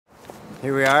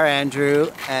Here we are,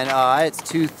 Andrew and I. It's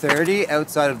 2:30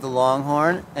 outside of the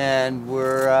Longhorn, and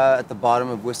we're at the bottom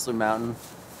of Whistler Mountain,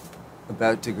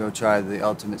 about to go try the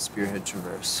ultimate Spearhead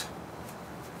Traverse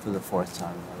for the 4th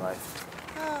time in my life.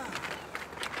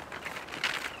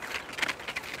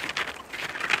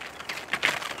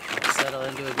 Settle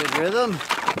into a good rhythm.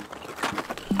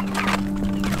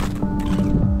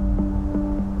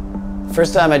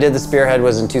 First time I did the Spearhead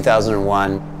was in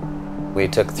 2001. We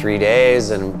took 3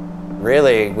 days, and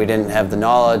really, we didn't have the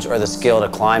knowledge or the skill to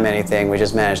climb anything. We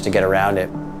just managed to get around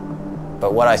it.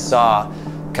 But what I saw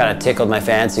kind of tickled my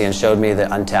fancy and showed me the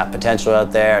untapped potential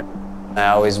out there. I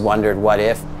always wondered, what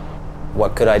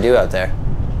could I do out there?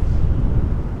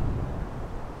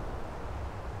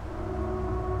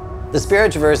 The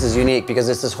Spearhead Traverse is unique because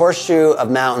it's this horseshoe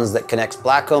of mountains that connects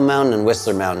Blackcomb Mountain and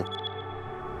Whistler Mountain.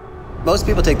 Most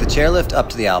people take the chairlift up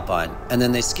to the Alpine, and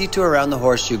then they ski tour around the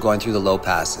horseshoe going through the low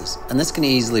passes, and this can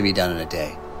easily be done in a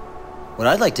day. What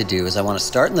I'd like to do is I want to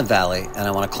start in the valley, and I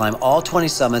want to climb all 20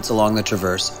 summits along the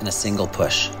Traverse in a single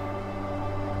push.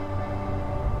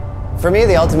 For me,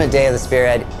 the ultimate day of the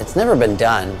Spearhead, it's never been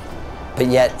done, but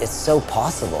yet it's so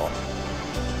possible.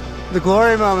 The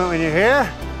glory moment when you're here,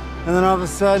 and then all of a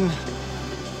sudden,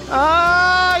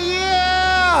 oh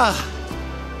yeah!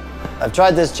 I've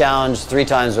tried this challenge 3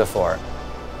 times before.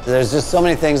 There's just so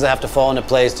many things that have to fall into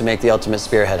place to make the ultimate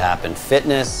Spearhead happen.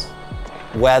 Fitness,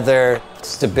 weather,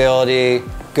 stability,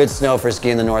 good snow for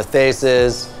skiing the North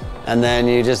Faces, and then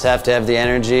you just have to have the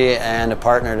energy and a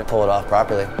partner to pull it off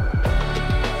properly.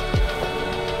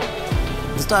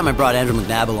 This time I brought Andrew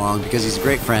McNab along because he's a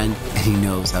great friend and he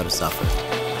knows how to suffer.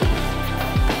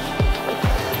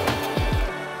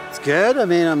 It's good. I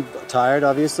mean, I'm tired,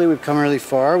 obviously. We've come really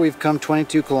far. We've come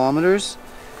 22 kilometers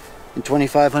in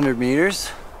 2,500 meters.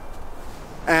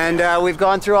 And we've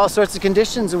gone through all sorts of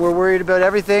conditions and we're worried about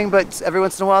everything, but every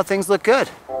once in a while things look good.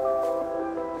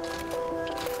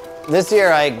 This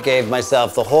year I gave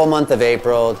myself the whole month of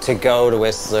April to go to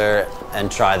Whistler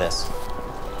and try this.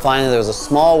 Finally, there was a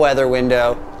small weather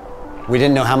window. We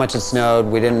didn't know how much it snowed.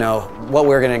 We didn't know what we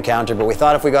were gonna encounter, but we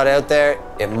thought if we got out there,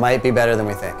 it might be better than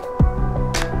we think.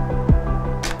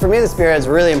 For me, the Spearhead's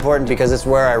really important because it's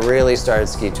where I really started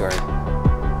ski touring.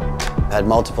 I had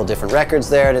multiple different records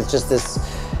there, and it's just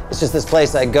this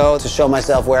place I go to show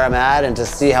myself where I'm at and to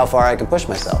see how far I can push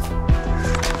myself.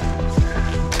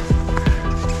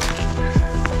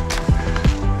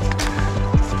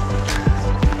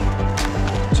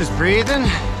 Just breathing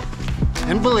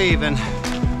and believing.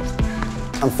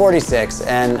 I'm 46,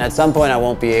 and at some point I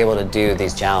won't be able to do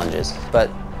these challenges,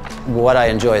 but what I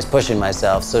enjoy is pushing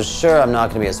myself. So sure, I'm not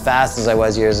gonna be as fast as I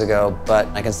was years ago, but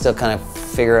I can still kind of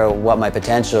figure out what my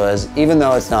potential is, even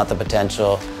though it's not the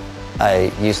potential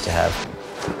I used to have.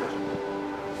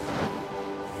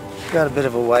 Got a bit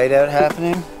of a whiteout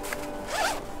happening.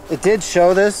 It did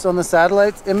show this on the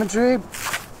satellite imagery,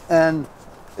 and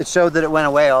it showed that it went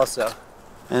away also.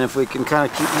 And if we can kind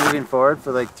of keep moving forward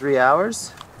for like 3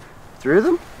 hours through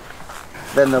them,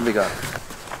 then they'll be gone.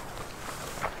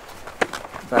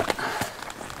 But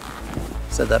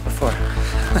said that before.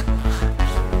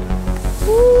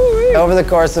 Over the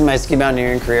course of my ski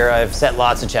mountaineering career, I've set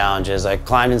lots of challenges. I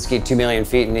climbed and skied 2 million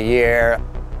feet in a year.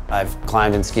 I've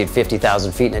climbed and skied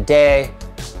 50,000 feet in a day.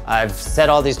 I've set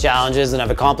all these challenges and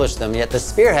I've accomplished them, yet the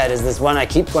Spearhead is this one I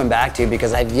keep going back to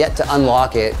because I've yet to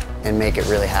unlock it and make it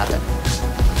really happen.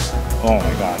 Oh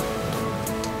my God.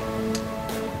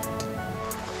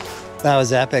 That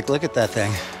was epic. Look at that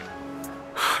thing.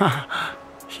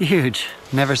 Huge.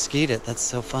 Never skied it. That's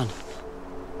so fun.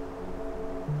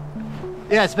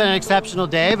 Yeah, it's been an exceptional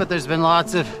day, but there's been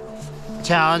lots of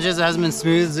challenges. It hasn't been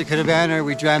smooth as it could have been, or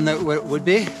we dreamed that it would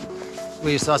be.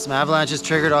 We saw some avalanches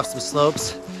triggered off some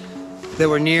slopes that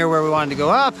were near where we wanted to go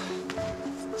up.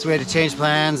 So we had to change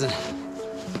plans and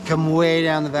come way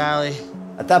down the valley.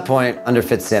 At that point, under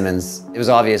Fitzsimmons, it was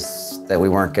obvious that we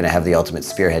weren't going to have the ultimate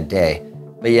Spearhead day,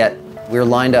 but yet we were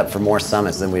lined up for more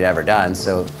summits than we'd ever done,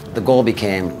 so the goal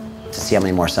became to see how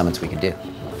many more summits we could do.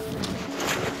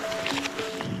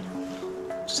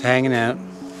 Just hanging out,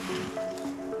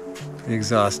 pretty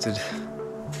exhausted,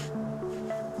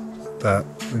 but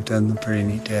we've done a pretty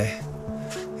neat day.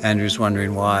 Andrew's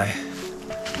wondering why,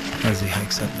 as he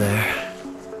hikes up there.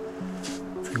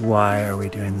 It's like, why are we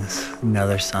doing this?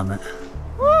 Another summit.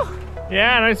 Woo!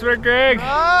 Yeah, nice work, Greg.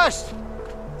 Gosh!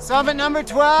 Summit number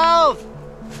 12!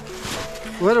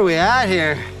 What are we at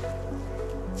here?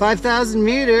 5,000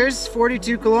 meters,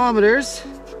 42 kilometers,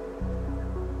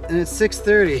 and it's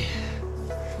 6:30.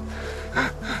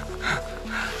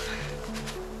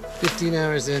 15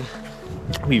 hours in.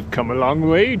 We've come a long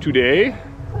way today.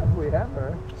 Have we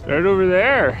ever? Start over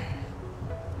there.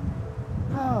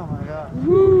 Oh my God.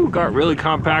 Woo, got really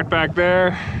compact back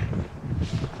there.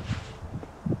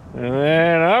 And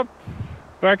then up,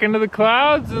 back into the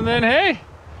clouds, and then hey,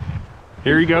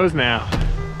 here he goes now.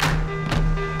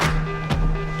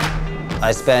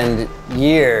 I spend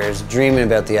years dreaming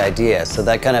about the idea, so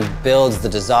that kind of builds the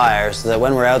desire so that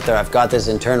when we're out there, I've got this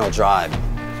internal drive.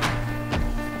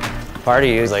 Part of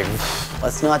you is like,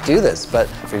 let's not do this. But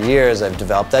for years, I've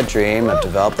developed that dream, I've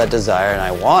developed that desire, and I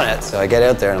want it. So I get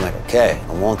out there and I'm like, okay,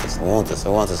 I want this, I want this, I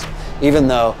want this. Even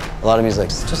though a lot of me is like,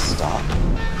 just stop.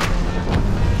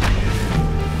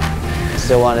 I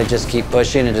still want to just keep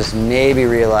pushing and just maybe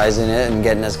realizing it and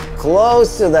getting as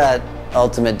close to that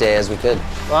ultimate day as we could.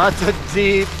 Lots of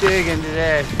deep digging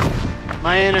today.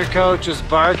 My inner coach was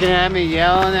barking at me,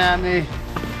 yelling at me,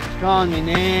 calling me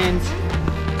names.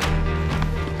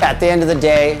 At the end of the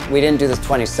day, we didn't do this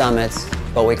 20 summits,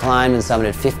 but we climbed and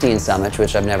summited 15 summits,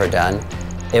 which I've never done.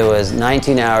 It was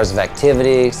 19 hours of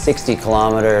activity, 60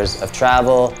 kilometers of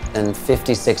travel, and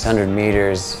 5,600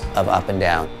 meters of up and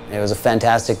down. It was a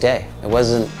fantastic day. It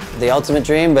wasn't the ultimate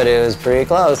dream, but it was pretty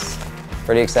close.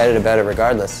 Pretty excited about it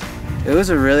regardless. It was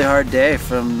a really hard day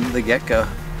from the get-go,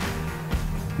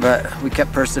 but we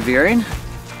kept persevering.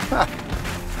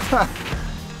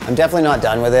 I'm definitely not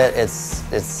done with it.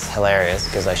 It's hilarious,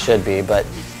 because I should be, but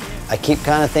I keep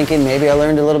kind of thinking maybe I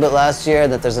learned a little bit last year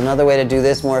that there's another way to do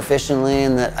this more efficiently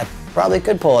and that I probably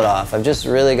could pull it off. I've just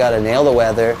really got to nail the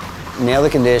weather, nail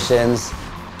the conditions,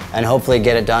 and hopefully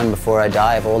get it done before I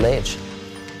die of old age.